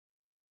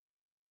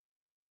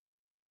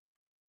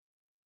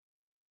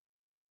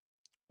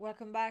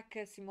Welcome back,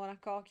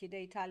 Simona Cochi,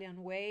 The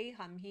Italian Way.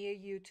 I'm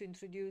here to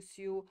introduce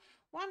you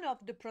one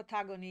of the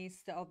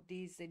protagonists of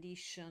this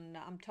edition.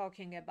 I'm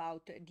talking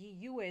about the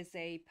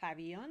USA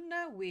Pavilion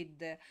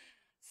with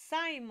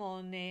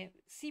Simone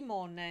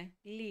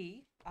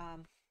Leigh.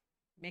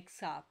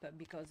 Mix up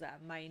because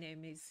my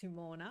name is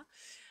Simona.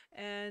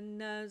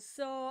 And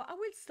so I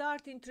will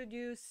start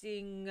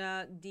introducing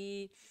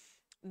the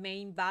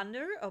main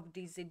banner of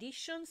this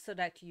edition so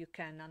that you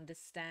can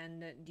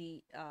understand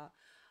the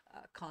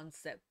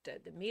concept,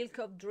 the milk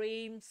of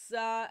dreams,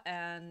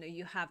 and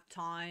you have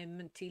time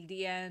until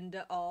the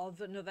end of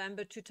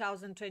November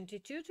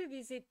 2022 to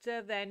visit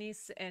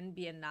Venice and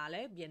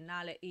Biennale.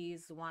 Biennale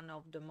is one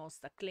of the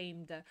most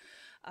acclaimed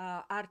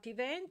art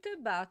event,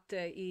 but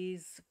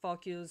is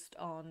focused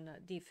on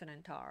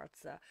different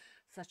arts.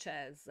 Such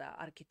as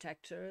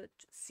architecture,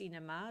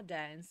 cinema,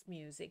 dance,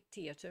 music,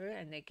 theater,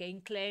 and they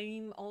can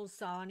claim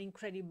also an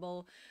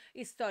incredible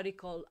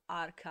historical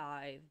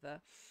archive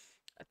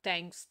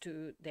thanks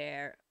to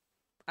their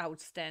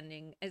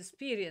outstanding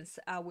experience,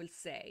 I will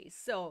say.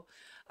 So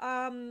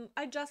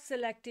I just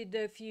selected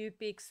a few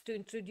picks to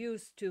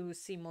introduce to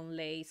Simone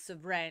Leigh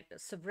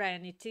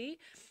Sovereignty.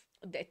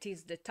 That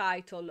is the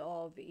title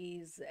of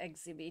his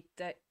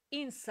exhibit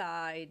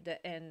inside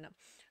and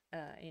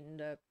in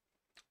the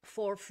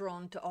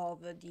forefront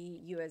of the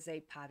USA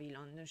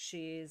Pavilion.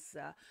 She is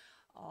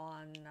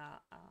on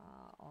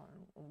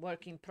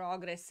work in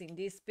progress in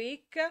this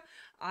pic.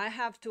 I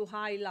have to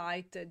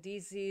highlight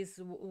this is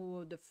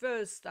the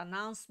first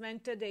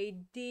announcement they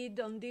did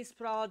on this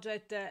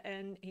project,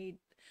 and it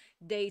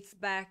dates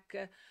back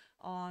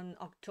on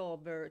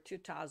October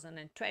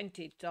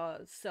 2020.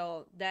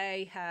 So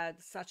they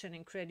had such an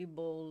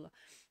incredible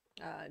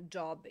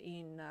job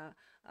in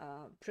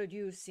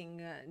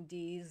producing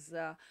these,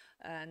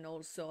 and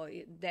also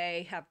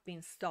they have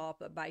been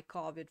stopped by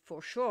COVID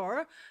for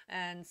sure,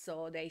 and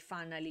so they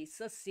finally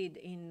succeed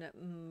in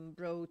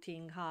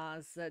bringing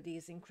us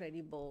this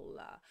incredible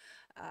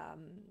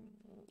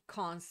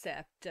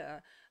concept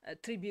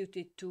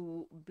attributed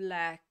to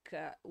black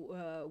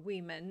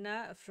women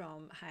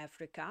from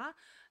Africa,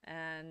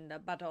 and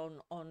but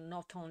on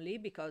not only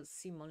because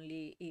Simone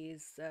Leigh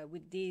is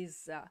with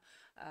this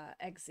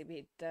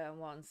exhibit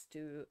wants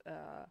to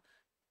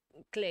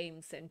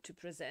claims and to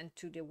present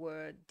to the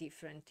world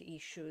different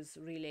issues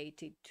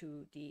related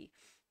to the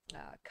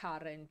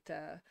current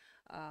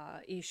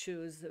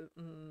issues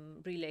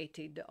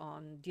related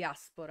on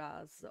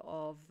diasporas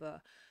of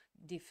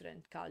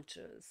different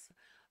cultures.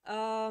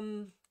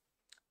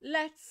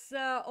 Let's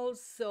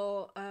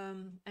also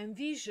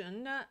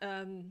envision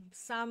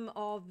some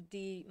of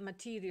the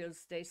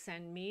materials they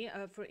send me.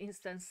 For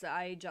instance,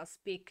 I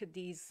just picked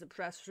this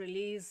press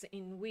release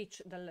in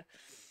which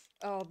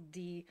of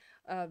the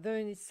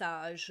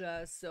vernissage,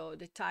 so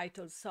the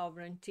title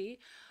Sovereignty,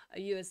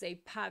 USA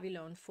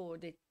Pavilion for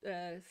the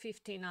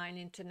 59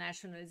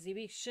 International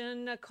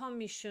Exhibition,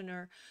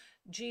 Commissioner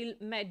Jill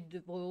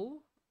Medvedow,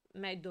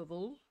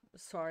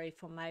 sorry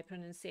for my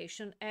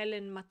pronunciation,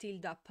 Ellen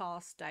Matilda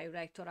Post,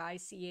 Director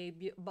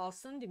ICA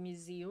Boston, the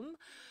museum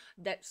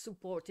that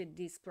supported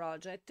this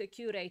project,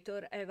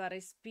 Curator Eva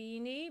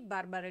Respini,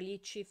 Barbara Lee,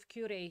 Chief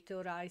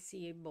Curator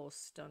ICA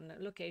Boston,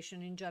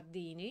 location in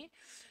Giardini.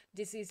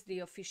 This is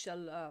the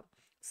official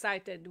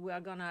site that we are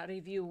gonna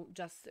review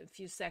just a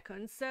few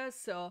seconds.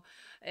 So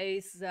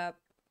is a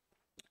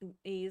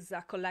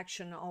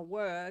collection of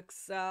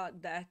works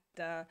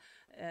that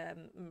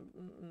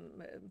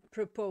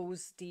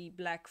propose the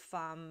black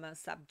femme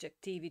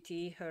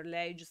subjectivity, her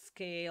large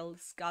scale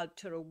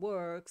sculptural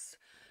works,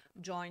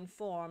 joint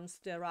forms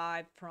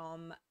derived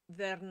from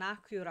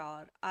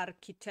vernacular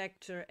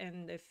architecture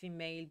and the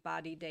female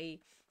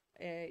body.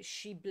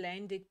 She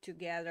blended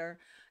together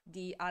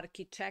the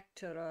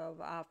architecture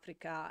of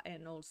Africa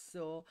and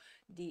also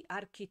the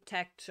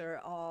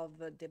architecture of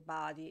the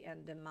body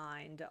and the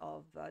mind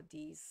of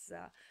this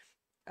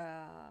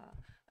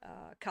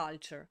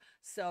culture.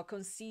 So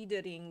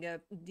considering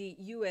the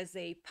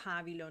USA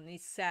Pavilion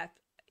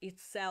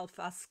itself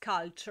as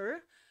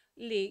culture,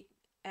 Leigh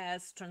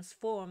has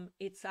transformed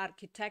its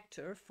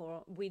architecture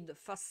with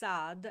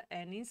facade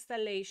and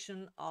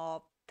installation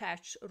of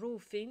thatch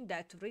roofing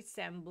that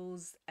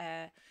resembles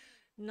a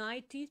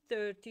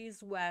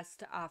 1930s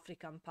West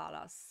African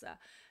palace.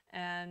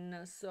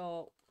 And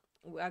so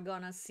we are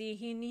gonna see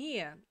in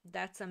here.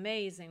 That's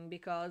amazing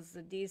because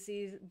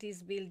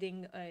this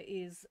building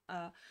is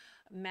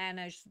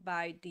managed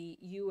by the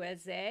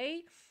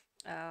USA.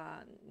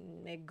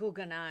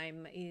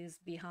 Guggenheim is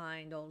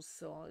behind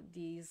also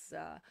this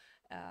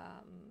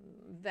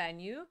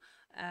venue,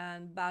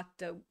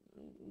 but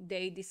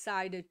they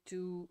decided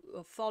to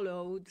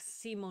follow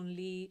Simone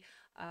Leigh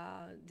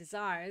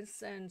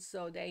desires, and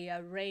so they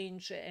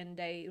arrange and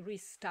they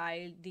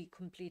restyle the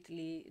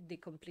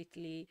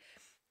completely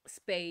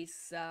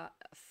space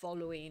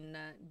following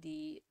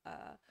the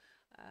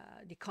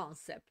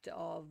concept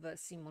of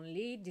Simone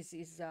Leigh. This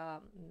is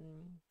a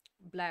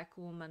black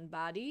woman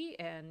body,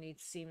 and it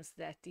seems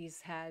that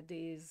his head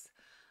is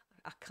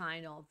a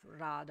kind of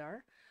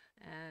radar,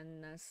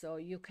 And so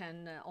you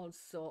can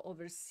also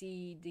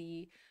oversee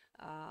the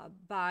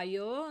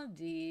bio,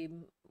 the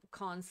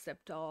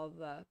concept of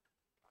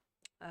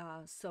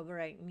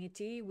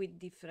sovereignty with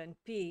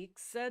different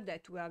peaks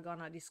that we are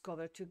gonna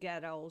discover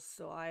together.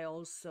 Also, I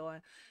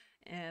also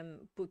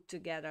put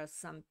together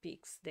some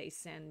peaks they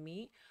send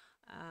me,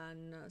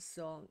 and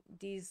so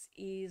this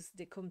is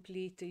the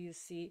complete, you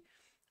see,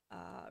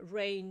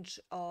 range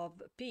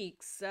of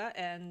peaks,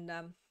 and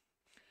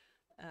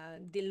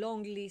the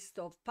long list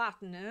of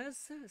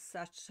partners,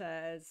 such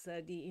as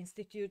the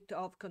Institute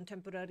of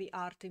Contemporary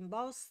Art in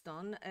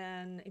Boston,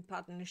 and in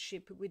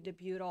partnership with the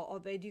Bureau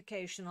of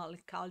Educational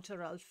and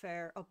Cultural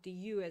Affairs of the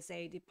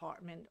USA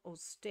Department of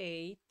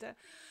State,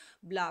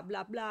 blah,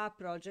 blah, blah,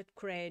 project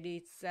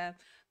credits.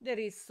 There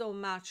is so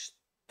much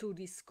to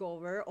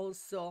discover.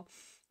 Also,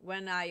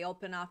 when I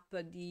open up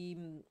the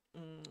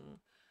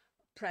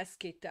press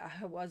kit,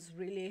 I was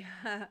really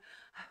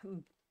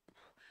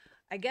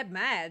I get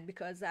mad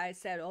because I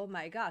said, oh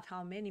my God,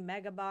 how many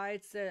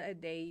megabytes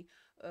they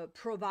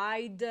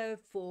provide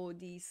for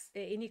this,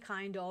 any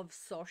kind of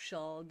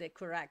social, the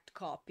correct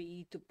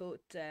copy to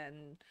put,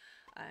 and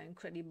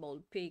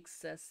incredible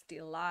pics,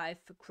 still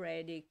life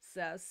credits.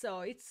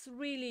 So it's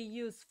really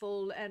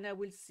useful, and I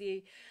will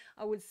say,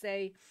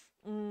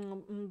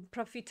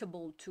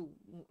 profitable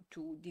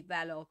to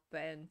develop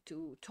and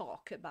to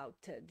talk about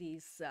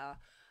this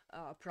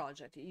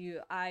project.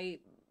 I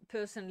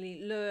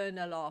personally learn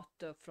a lot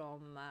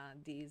from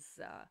this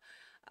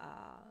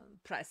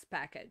press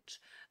package.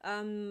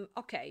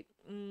 Okay,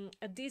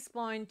 at this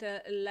point,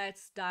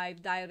 let's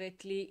dive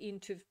directly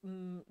into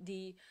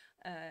the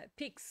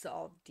picks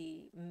of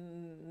the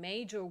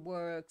major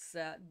works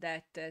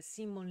that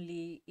Simone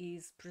Leigh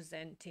is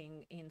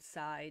presenting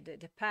inside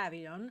the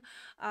pavilion.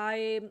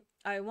 I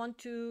want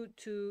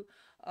to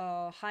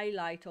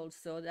highlight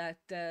also that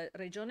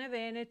Regione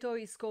Veneto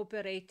is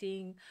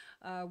cooperating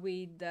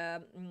with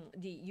the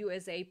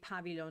USA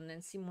Pavilion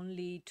and Simone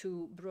Leigh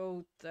to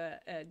brought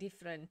a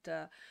different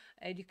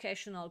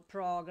educational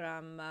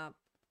program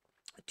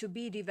to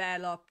be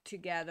developed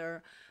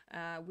together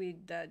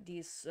with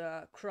this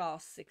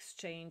cross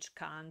exchange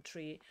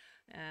country.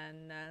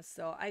 And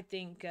so I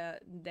think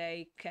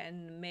they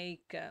can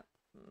make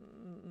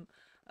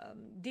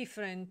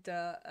different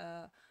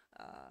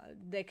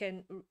they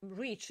can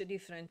reach a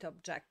different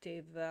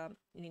objective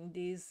in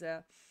these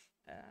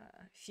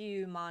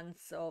few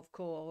months of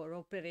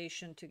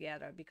cooperation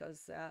together,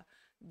 because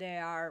they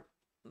are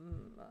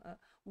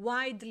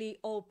widely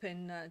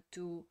open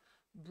to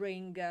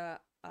bring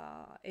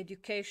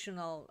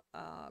educational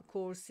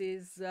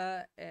courses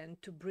and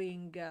to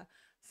bring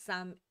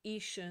some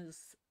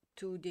issues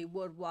to the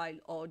worldwide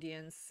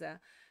audience,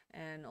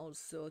 and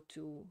also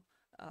to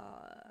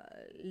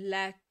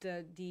let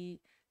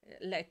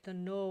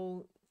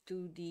know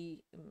to the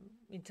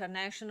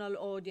international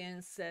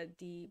audience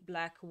the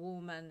Black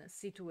woman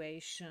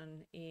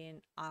situation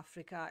in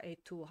Africa, and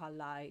to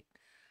highlight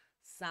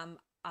some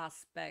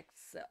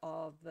aspects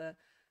of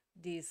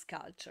this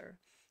culture.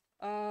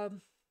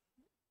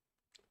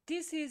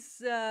 This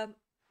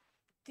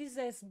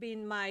has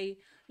been my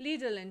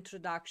little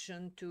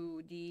introduction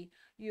to the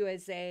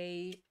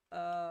USA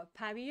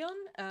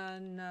Pavilion,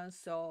 and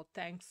so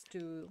thanks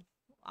to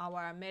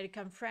our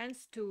American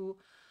friends to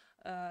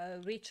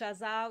reach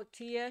us out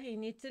here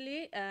in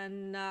Italy,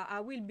 and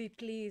I will be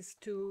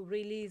pleased to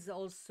release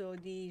also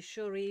the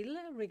showreel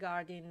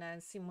regarding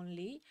Simone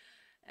Leigh,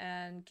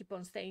 and keep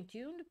on staying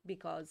tuned,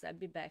 because I'll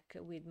be back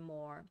with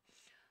more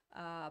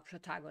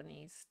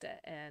protagonists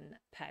and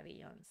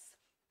pavilions.